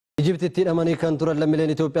Ijiptiitti hidhamanii kan turan lammiileen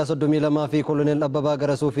Itiyoophiyaa 32 fi koloneel Abbabaa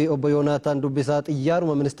Garasuu fi obbo Yoonaataan Dubbisaa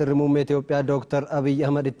xiyyaaruma ministeerri muummee Itiyoophiyaa Dr. Abiy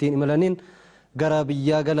Ahmed ittiin imalaniin gara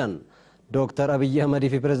biyyaa galan. Dr. Abiy Ahmed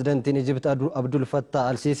fi pirezidaantiin Ijipti Abdul Fattah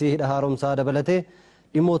al-Siisii hidha haaromsaa dabalatee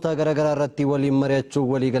dhimmoota garaagaraa irratti waliin mari'achuu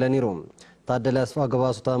walii galaniiru. Taaddalee Asfaa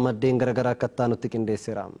gabaasota maddeen garaagaraa akka ta'anutti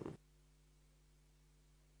qindeesseera.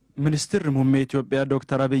 Ministeerri muummee Itiyoophiyaa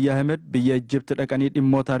Dr. Abiy Ahmed biyya Ijipti dhaqanii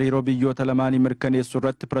dhimmoota hariiroo biyyoota lamaanii mirkaneessuu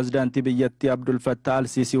irratti pirezidaantii biyyattii Abdul Fattah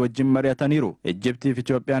al-Siisii wajjin mari'ataniiru. Ijiptii fi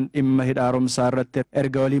Itiyoophiyaan dhimma hidha haaromsaa irratti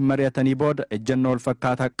erga waliin mari'atanii booda ejjennoo wal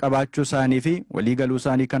fakkaataa qabaachuu isaanii fi waliigaluu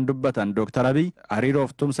isaanii kan dubbatan Dr. Abiy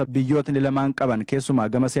hariiroof tumsa biyyootni lamaan qaban keessumaa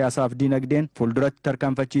gama siyaasaaf diinagdeen fuulduratti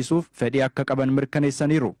tarkaanfachiisuuf fedhii akka qaban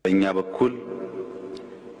mirkaneessaniiru. በእኛ በኩል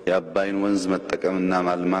የአባይን ወንዝ መጠቀምና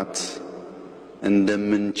ማልማት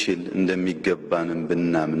እንደምንችል እንደሚገባንም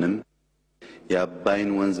ብናምንም የአባይን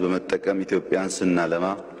ወንዝ በመጠቀም ኢትዮጵያን ስናለማ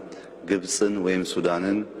ግብጽን ወይም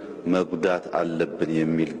ሱዳንን መጉዳት አለብን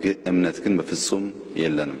የሚል እምነት ግን በፍጹም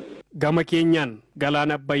የለንም። Gama keenyaan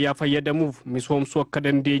galaan abbayyaa fayyadamuuf misoomsuu akka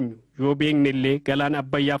dandeenyu yoo beeknellee galaan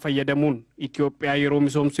abbayyaa fayyadamuun Itiyoophiyaa yeroo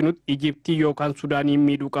misoomsinutti Ijiptii yookaan Sudaanii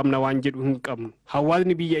miidhuu qabna waan jedhu hin qabnu.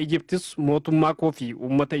 Hawaasni biyya Ijiptis mootummaa koo fi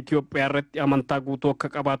uummata Itiyoophiyaa irratti amantaa guutuu akka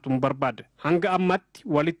qabaatu barbaada. Hanga ammaatti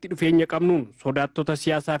walitti dhufeenya qabnuun sodaattota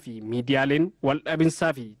siyaasaa fi miidiyaaleen wal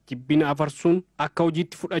dhabinsaa fi jibbina afarsuun akka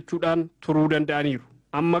hojiitti fudhachuudhaan turuu danda'aniiru.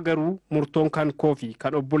 Amma garuu murtoon kan koo fi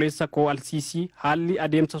kan obboleessa koo al-Siisii haalli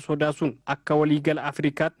adeemsa sodaa sun akka waliigala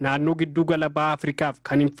Afrikaatti naannoo gidduu gala baha Afrikaaf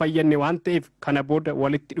kan hin fayyadne waan ta'eef kana booda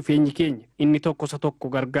walitti dhufeenyi keenya inni tokko isa tokko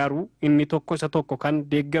gargaaru inni tokko isa tokko kan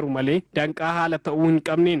deeggaru malee danqaa haala ta'uu hin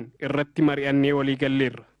qabneen irratti mari'annee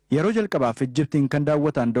waliigalleerra. Yeroo jalqabaaf Ijiptiin kan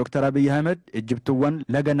daawwatan Dr. Abiy Ahmed Ijiptuwwan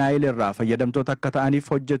laga Naayil irraa fayyadamtoota akka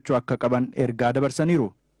ta'aniif hojjechuu akka qaban ergaa dabarsaniiru.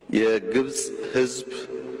 የግብጽ ህዝብ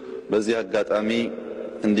በዚህ አጋጣሚ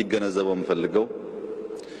እንዲገነዘበው የምፈልገው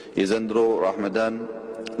የዘንድሮ ረመዳን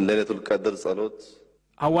ለይለቱል ቀድር ጸሎት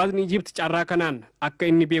Hawaasni Ijipti carraa kanaan akka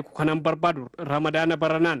inni beeku kanan barbaadu Ramadaana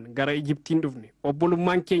baranaan gara Ijiptiin dhufne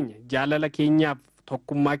obbolummaan keenya jaalala keenyaaf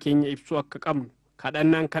tokkummaa keenya ibsuu akka qabnu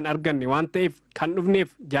kadhannaan kan arganne waan ta'eef kan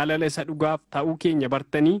dhufneef jaalala isa dhugaaf ta'uu keenya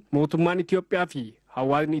bartanii mootummaan Itiyoophiyaa fi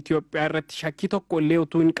hawaasni Itiyoophiyaa irratti shakkii tokko illee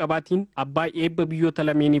utuu hin qabaatiin abbaa eebba biyyoota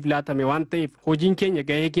lameeniif laatame waan ta'eef hojiin keenya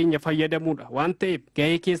gahee keenya fayyadamuudha waan ta'eef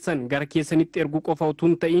gahee keessan gara keessanitti erguu qofa utuu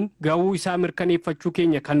hin ta'in gahuu isaa mirkaneeffachuu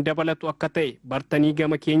keenya kan dabalatu akka ta'e bartanii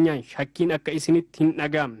gama keenyaan shakkiin akka isinitti hin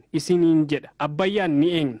dhagaamne isiniin jedha. Abbayyaan ni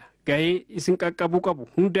eegna gahee isin qaqqabuu qabu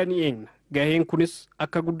hunda ni eegna gaheen kunis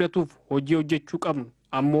akka guddatuuf hojii hojjechuu qabnu.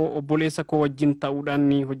 Ammoo obboleessa koo wajjin ta'uudhaan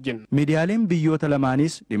ni hojjenna. Miidiyaaleen biyyoota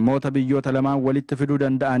lamaanis dhimmoota biyyoota lamaan walitti fiduu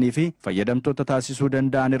danda'anii fi fayyadamtoota taasisuu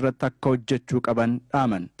danda'an irratti akka hojjechuu qaban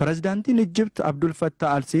dhaaman. Pirezidaantiin Ijipti Abdul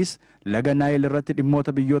Fattah al-Siisii laga Naayil irratti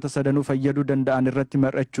dhimmoota biyyoota sadanuu fayyaduu danda'an irratti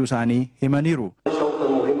mari'achuu isaanii himaniiru.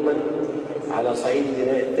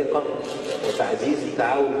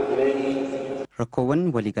 Rakkoowwan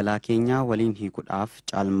waliigalaa keenya waliin hiikuudhaaf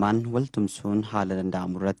caalmaan waltumsuun haala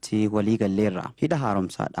danda'amu irratti waliigalleerra. Hidha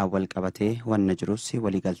haaromsaadhaan wal qabatee wanna jirus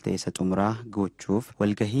waliigaltee isa xumuraa gochuuf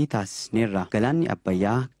walgahii taasisneerra. Galaanni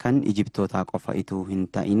Abbayyaa kan Ijiptootaa qofa ituu hin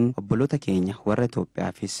ta'in obboloota keenya warra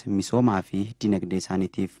Itoophiyaafis misoomaa fi dinagdee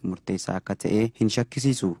isaaniitiif murteessaa akka ta'e hin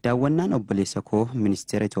shakkisiisu. Daawwannaan obboleessa koo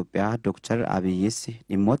ministeera Itoophiyaa Dr. Abiyyis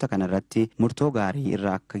dhimmoota kanarratti murtoo gaarii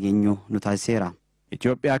irra akka geenyu nu taasiseera.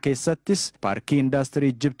 Itoophiyaa keessattis paarkii indaastirii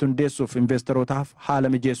Ijipti hundeessuuf investorotaaf haala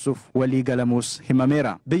mijeessuuf walii galamuus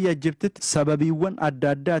himameera. Biyya Ijiptitti sababiiwwan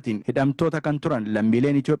adda addaatiin hidhamtoota kan turan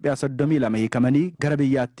lammiileen Itoophiyaa 32 hiikamanii gara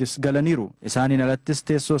biyyaattis galaniiru. Isaaniin alattis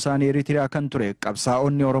teessoo isaanii Eritiriyaa kan ture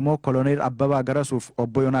qabsaa'onni Oromoo koloneel Abbabaa Garasuuf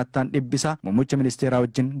obbo Yoonaataan Dubbisaa muummicha ministeeraa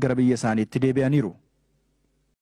wajjin gara biyya isaaniitti deebi'aniiru.